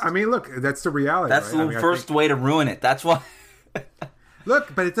Christ. Yeah, I mean, look, that's the reality. That's right? the first way to ruin it. That's why.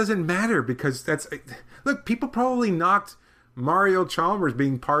 Look, but it doesn't matter because look, people probably knocked Mario Chalmers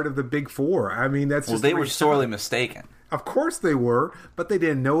being part of the Big Four. I mean, that's they were sorely mistaken. Of course they were, but they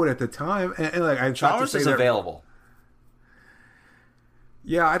didn't know it at the time. And Chalmers is available.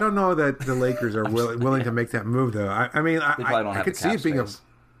 Yeah, I don't know that the Lakers are willing to make that move, though. I mean, I could see it being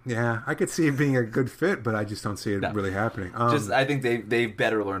I could see it being a good fit, but I just don't see it really happening. I think they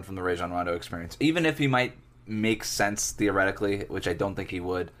better learn from the Rajon Rondo experience, even if he might make sense theoretically, which I don't think he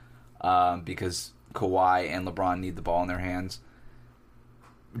would, because Kawhi and LeBron need the ball in their hands.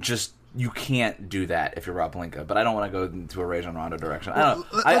 You can't do that if you're Rob Pelinka, but I don't want to go into a Rajon Rondo direction. I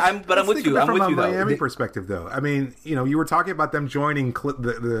don't know. I'm with you. I'm with you, though. From a Miami perspective, though. I mean, you were talking about them joining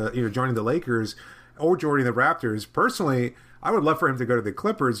joining the Lakers or joining the Raptors. Personally, I would love for him to go to the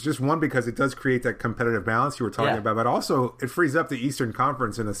Clippers. Just one, because it does create that competitive balance you were talking about, but also it frees up the Eastern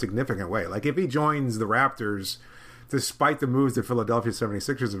Conference in a significant way. Like, if he joins the Raptors, despite the moves the Philadelphia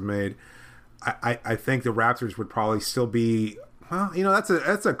 76ers have made, I think the Raptors would probably still be. Well,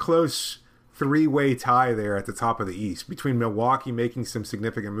 that's a close three-way tie there at the top of the East between Milwaukee making some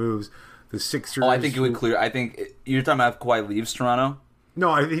significant moves, the Sixers. Oh, I think it would clear. I think you're talking about if Kawhi leaves Toronto.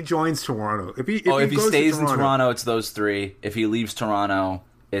 No, if he joins Toronto. If he stays in Toronto, it's those three. If he leaves Toronto,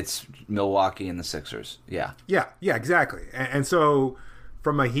 it's Milwaukee and the Sixers. Yeah, exactly. And so,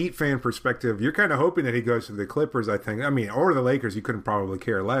 from a Heat fan perspective, you're kind of hoping that he goes to the Clippers, I think. I mean, or the Lakers. You couldn't probably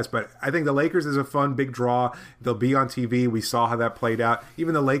care less. But I think the Lakers is a fun, big draw. They'll be on TV. We saw how that played out.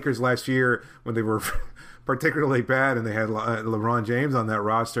 Even the Lakers last year, when they were particularly bad and they had LeBron James on that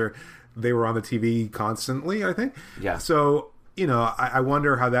roster, they were on the TV constantly, I think. Yeah. So, I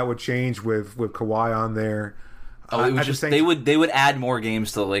wonder how that would change with Kawhi on there. Oh, it would they would add more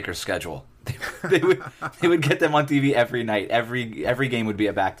games to the Lakers' schedule. they would get them on TV every night. Every game would be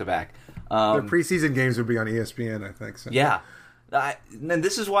a back-to-back. Their preseason games would be on ESPN, I think. So. Yeah, and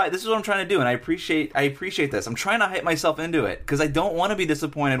this is what I'm trying to do, and I appreciate this. I'm trying to hype myself into it because I don't want to be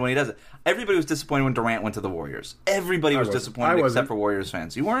disappointed when he does it. Everybody was disappointed when Durant went to the Warriors. Everybody was disappointed except for Warriors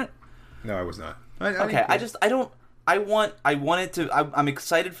fans. You weren't? No, I was not. I'm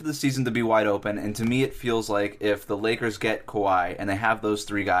excited for the season to be wide open, and to me it feels like if the Lakers get Kawhi and they have those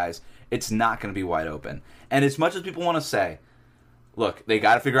three guys, it's not going to be wide open. And as much as people want to say, look, they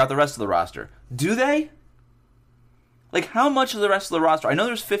got to figure out the rest of the roster. Do they? Like, how much of the rest of the roster? I know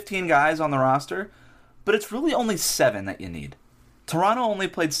there's 15 guys on the roster, but it's really only 7 that you need. Toronto only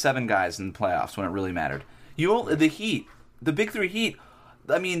played 7 guys in the playoffs when it really mattered. The Heat, the Big Three Heat,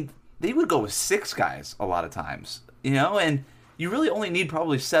 I mean, they would go with 6 guys a lot of times, and you really only need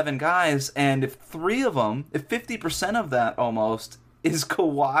probably 7 guys, and if 3 of them, if 50% of that almost is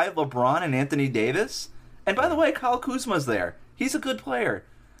Kawhi, LeBron, and Anthony Davis. And by the way, Kyle Kuzma's there. He's a good player.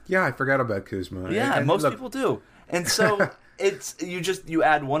 Yeah, I forgot about Kuzma. Yeah, most people do. And so you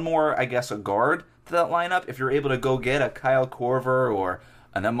add one more, I guess, a guard to that lineup. If you're able to go get a Kyle Korver or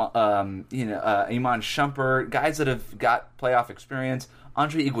an Iman Shumpert, guys that have got playoff experience.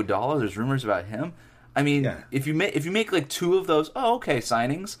 Andre Iguodala, there's rumors about him. I mean, if you make like 2 of those,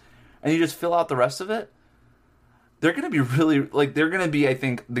 signings. and you just fill out the rest of it, they're going to be really, like, they're going to be, I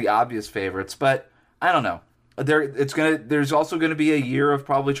think, the obvious favorites, but I don't know. There's also going to be a year of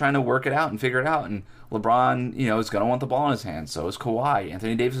probably trying to work it out and figure it out, and LeBron, is going to want the ball in his hands, so is Kawhi.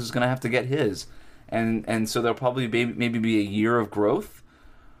 Anthony Davis is going to have to get his, and so there'll probably maybe be a year of growth.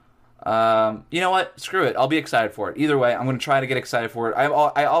 You know what? Screw it. I'll be excited for it. Either way, I'm going to try to get excited for it.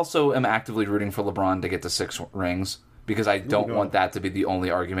 I also am actively rooting for LeBron to get to 6 rings because I don't want that to be the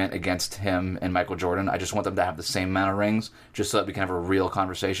only argument against him and Michael Jordan. I just want them to have the same amount of rings just so that we can have a real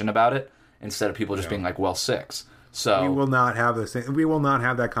conversation about it instead of people just being like, well, 6. So we will not have the same. We will not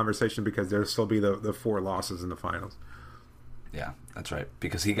have that conversation because there'll still be the 4 losses in the finals. Yeah, that's right.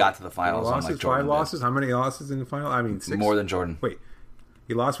 Because he got to the finals. Losses, like Jordan 5 losses. How many losses in the final? I mean, 6. More than Jordan. Wait.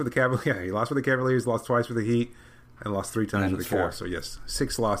 He lost with the Cavaliers. Yeah, he lost with the Cavaliers, lost twice with the Heat, and lost 3 times with the Cavs. So yes,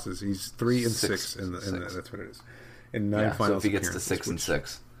 6 losses. He's 3 and 6 in the that's what it is. In 9 finals. So if he gets to 6 and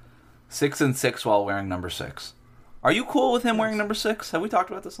 6, 6 and 6 while wearing number 6. Are you cool with him wearing number 6? Have we talked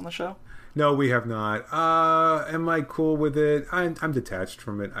about this on the show? No, we have not. Am I cool with it? I'm detached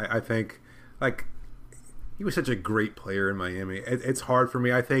from it. I think, like, he was such a great player in Miami. It's hard for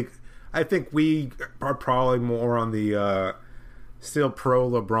me. I think we are probably more on the still pro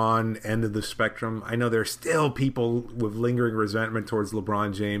LeBron end of the spectrum. I know there's still people with lingering resentment towards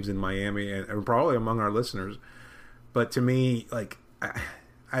LeBron James in Miami, and probably among our listeners. But to me, like,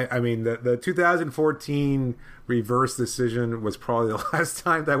 I mean, the 2014 reverse decision was probably the last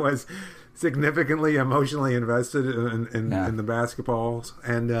time that was significantly emotionally invested in the basketballs,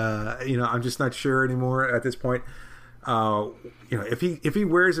 and I'm just not sure anymore at this point. If he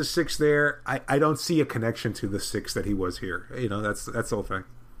wears a 6 there, I don't see a connection to the 6 that he was here. That's the whole thing.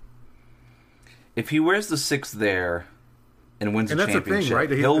 If he wears the 6 there and wins a championship, the thing, right?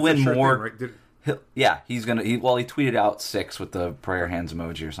 He'll win more. Thing, right? He's gonna. He tweeted out 6 with the prayer hands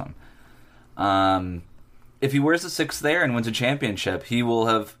emoji or something. If he wears the 6 there and wins a championship, he will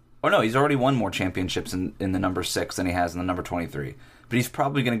have. Oh no, he's already won more championships in the number 6 than he has in the number 23. But he's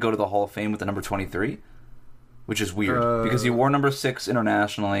probably going to go to the Hall of Fame with the number 23, which is weird because he wore number 6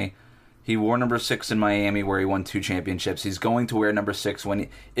 internationally. He wore number 6 in Miami where he won 2 championships. He's going to wear number 6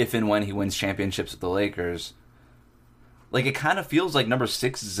 if and when he wins championships with the Lakers. Like, it kind of feels like number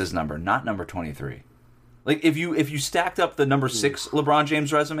 6 is his number, not number 23. Like, if you stacked up the number 6 LeBron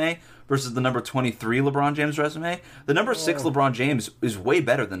James resume versus the number 23 LeBron James resume, the number 6 LeBron James is way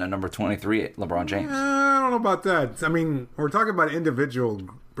better than the number 23 LeBron James. I don't know about that. I mean, we're talking about individual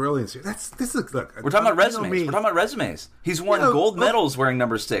brilliance here. Look. We're talking about resumes. We're talking about resumes. He's won gold medals wearing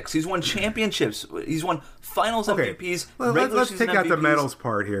number 6. He's won championships. He's won Finals MVPs. Well, let's take out the medals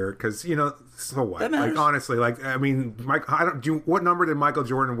part here, because so what? Like, honestly, I mean, what number did Michael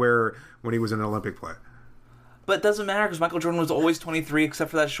Jordan wear when he was an Olympic player? But it doesn't matter because Michael Jordan was always 23,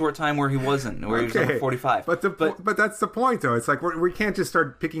 except for that short time where he wasn't, where he was number 45. But that's the point, though. It's like we can't just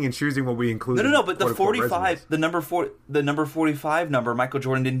start picking and choosing what we include. No. But the 45, the number 45 number, Michael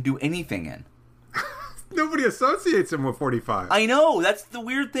Jordan didn't do anything in. Nobody associates him with 45. I know. That's the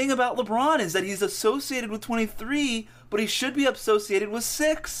weird thing about LeBron is that he's associated with 23, but he should be associated with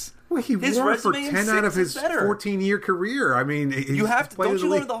 6. Well, he won for 10 out of his 14-year career. I mean, you have to. Don't you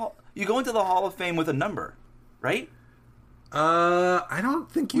go to you go into the Hall of Fame with a number? Right? I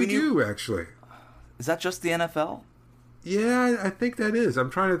don't think you do, actually. Is that just the NFL? Yeah, I think that is. I'm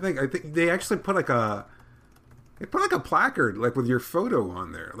trying to think. I think they actually put a placard with your photo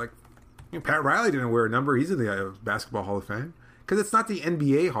on there. Like, Pat Riley didn't wear a number. He's in the Basketball Hall of Fame because it's not the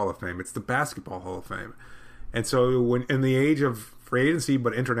NBA Hall of Fame. It's the Basketball Hall of Fame. And so when in the age of free agency,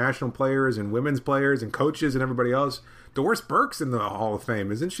 but international players and women's players and coaches and everybody else, Doris Burke's in the Hall of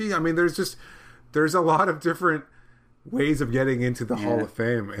Fame, isn't she? I mean, there's a lot of different ways of getting into the Hall of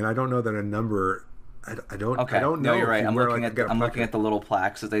Fame, and I don't know that a number. I don't know. No, you're right. I'm looking at the little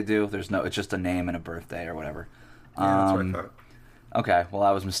plaques that they do. It's just a name and a birthday or whatever. Yeah, that's what I thought. Okay, well,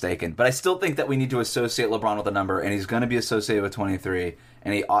 I was mistaken, but I still think that we need to associate LeBron with a number, and he's going to be associated with 23,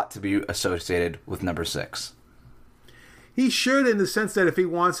 and he ought to be associated with number 6. He should, in the sense that if he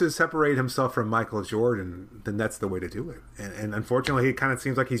wants to separate himself from Michael Jordan, then that's the way to do it. And unfortunately, it kind of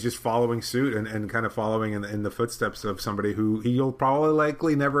seems like he's just following suit and kind of following in the footsteps of somebody who he'll probably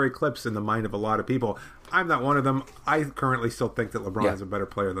likely never eclipse in the mind of a lot of people. I'm not one of them. I currently still think that LeBron is a better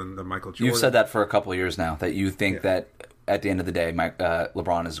player than Michael Jordan. You've said that for a couple of years now, that you think that at the end of the day,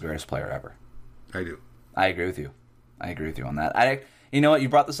 LeBron is the greatest player ever. I do. I agree with you. On that. You know what? You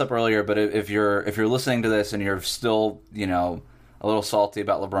brought this up earlier, but if you're listening to this and you're still, a little salty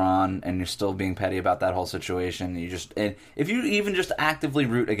about LeBron and you're still being petty about that whole situation, and if you even just actively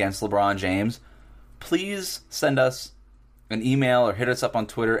root against LeBron James, please send us an email or hit us up on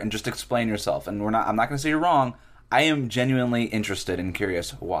Twitter and just explain yourself. And I'm not going to say you're wrong. I am genuinely interested and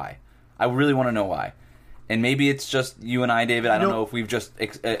curious why. I really want to know why. And maybe it's just you and I, David. I don't know if we've just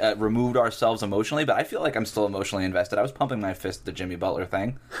removed ourselves emotionally, but I feel like I'm still emotionally invested. I was pumping my fist at the Jimmy Butler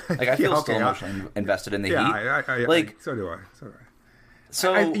thing. Like, I feel still emotionally invested in the Heat. So do I.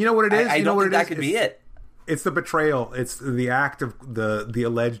 So you know what it is? I don't think that could be it. It's the betrayal. It's the act of the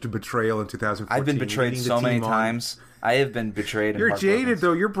alleged betrayal in 2014. I've been betrayed so many times. I have been betrayed. You're jaded,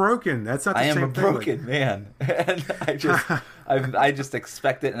 though. You're broken. That's not the same thing. I am a broken man. And I just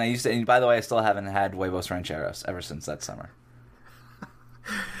expect it. And I used to. And by the way, I still haven't had huevos rancheros ever since that summer.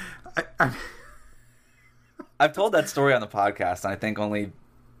 I've told that story on the podcast, and I think only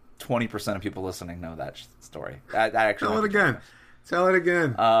 20% of people listening know that story. That actually. Tell it again. Tell it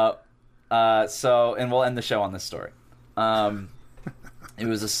again. And we'll end the show on this story. It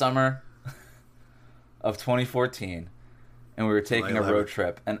was the summer of 2014, and we were taking a road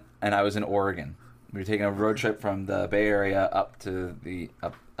trip, and I was in Oregon. We were taking a road trip from the Bay Area up to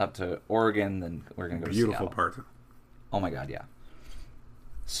Oregon, then we're gonna go to beautiful Seattle. part. Oh my God, yeah.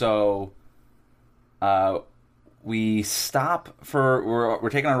 So, we stop for we're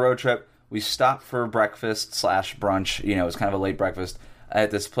taking a road trip. We stop for breakfast / brunch. You know, it was kind of a late breakfast at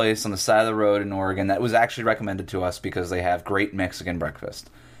this place on the side of the road in Oregon that was actually recommended to us because they have great Mexican breakfast.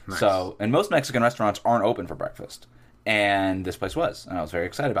 Nice. So, and most Mexican restaurants aren't open for breakfast. And this place was, and I was very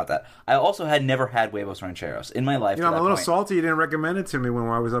excited about that. I also had never had huevos rancheros in my life. You know, I'm a little salty you didn't recommend it to me when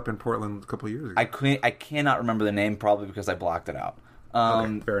I was up in Portland a couple of years ago. I cannot remember the name, probably because I blocked it out.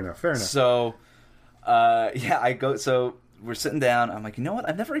 Okay, fair enough. So, so we're sitting down. I'm like, you know what?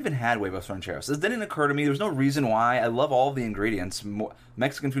 I've never even had huevos rancheros. This didn't occur to me. There's no reason why. I love all of the ingredients.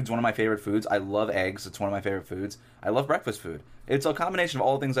 Mexican food's one of my favorite foods. I love eggs. It's one of my favorite foods. I love breakfast food. It's a combination of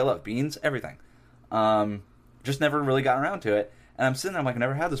all the things I love. Beans, everything. Just never really got around to it. And I'm sitting there, I'm like, I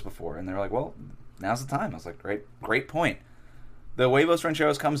never had this before. And they're like, well, now's the time. I was like, great point. The huevos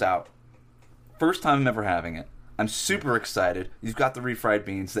rancheros comes out. First time I'm ever having it. I'm super excited. You've got the refried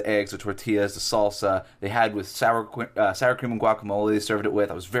beans, the eggs, the tortillas, the salsa. They had with sour cream and guacamole. They served it with.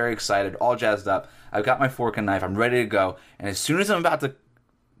 I was very excited, all jazzed up. I've got my fork and knife. I'm ready to go. And as soon as I'm about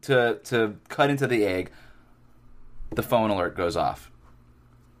to cut into the egg, the phone alert goes off.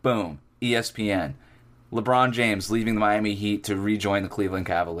 Boom. ESPN. LeBron James leaving the Miami Heat to rejoin the Cleveland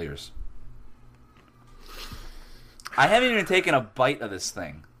Cavaliers. I haven't even taken a bite of this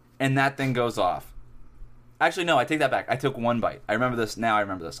thing, and that thing goes off. Actually, no, I take that back. I took one bite. I remember this. Now I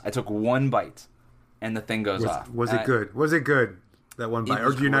remember this. I took one bite, and the thing goes off. Was it good? Was it good, that one bite?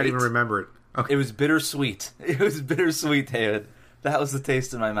 Or do you not even remember it? Okay. It was bittersweet. It was bittersweet, David. That was the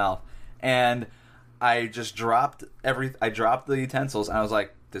taste in my mouth. And I just dropped the utensils, and I was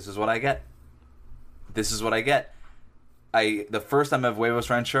like, this is what I get. This is what I get. The first time I have huevos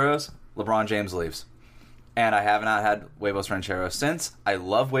rancheros, LeBron James leaves. And I have not had huevos rancheros since. I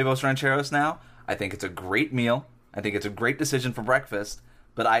love huevos rancheros now. I think it's a great meal. I think it's a great decision for breakfast.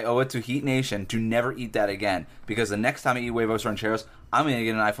 But I owe it to Heat Nation to never eat that again. Because the next time I eat huevos rancheros, I'm going to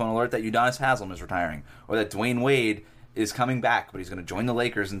get an iPhone alert that Udonis Haslem is retiring. Or that Dwayne Wade is coming back, but he's going to join the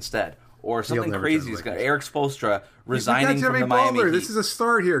Lakers instead. Or something crazy. Eric Spoelstra resigning from the Miami Heat. This is a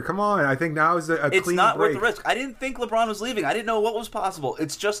start here. Come on. I think now is a clean break. It's not worth the risk. I didn't think LeBron was leaving. I didn't know what was possible.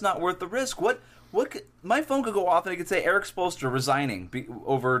 It's just not worth the risk. My phone could go off and it could say Eric Spoelstra resigning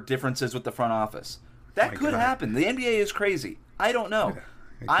over differences with the front office. That could happen. The NBA is crazy. I don't know.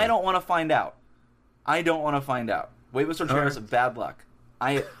 I don't want to find out. Huevos rancheros are bad luck.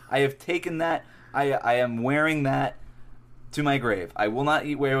 I have taken that. I am wearing that to my grave. I will not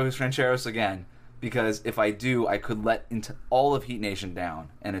eat huevos rancheros again, because if I do, I could let into all of Heat Nation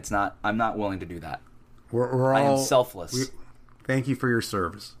down, and it's not. I'm not willing to do that. I am selfless. Thank you for your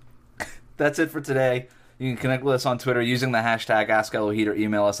service. That's it for today. You can connect with us on Twitter using the hashtag AskLOHeat or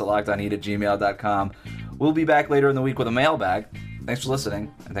email us at lockedonheat@gmail.com. We'll be back later in the week with a mailbag. Thanks for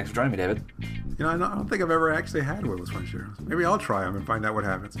listening, and thanks for joining me, David. You know, I don't think I've ever actually had huevos rancheros. Maybe I'll try them and find out what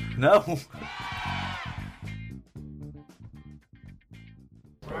happens. No.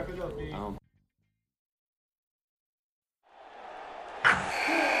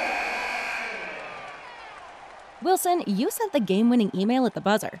 Wilson, you sent the game-winning email at the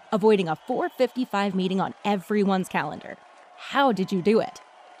buzzer, avoiding a 4:55 meeting on everyone's calendar. How did you do it?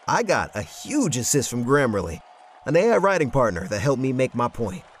 I got a huge assist from Grammarly, an AI writing partner that helped me make my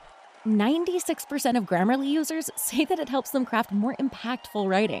point. 96% of Grammarly users say that it helps them craft more impactful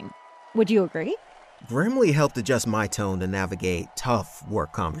writing. Would you agree? Grammarly helped adjust my tone to navigate tough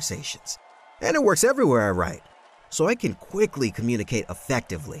work conversations. And it works everywhere I write, so I can quickly communicate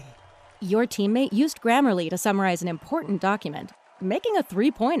effectively. Your teammate used Grammarly to summarize an important document, making a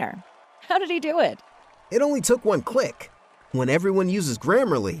 3-pointer. How did he do it? It only took one click. When everyone uses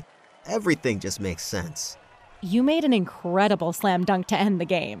Grammarly, everything just makes sense. You made an incredible slam dunk to end the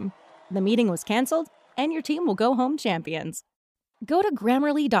game. The meeting was canceled, and your team will go home champions. Go to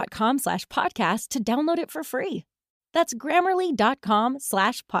Grammarly.com/podcast to download it for free. That's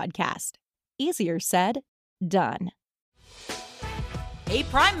Grammarly.com/podcast. Easier said, done. Hey,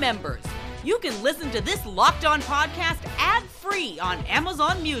 Prime members, you can listen to this Locked On podcast ad-free on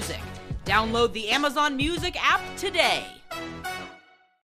Amazon Music. Download the Amazon Music app today.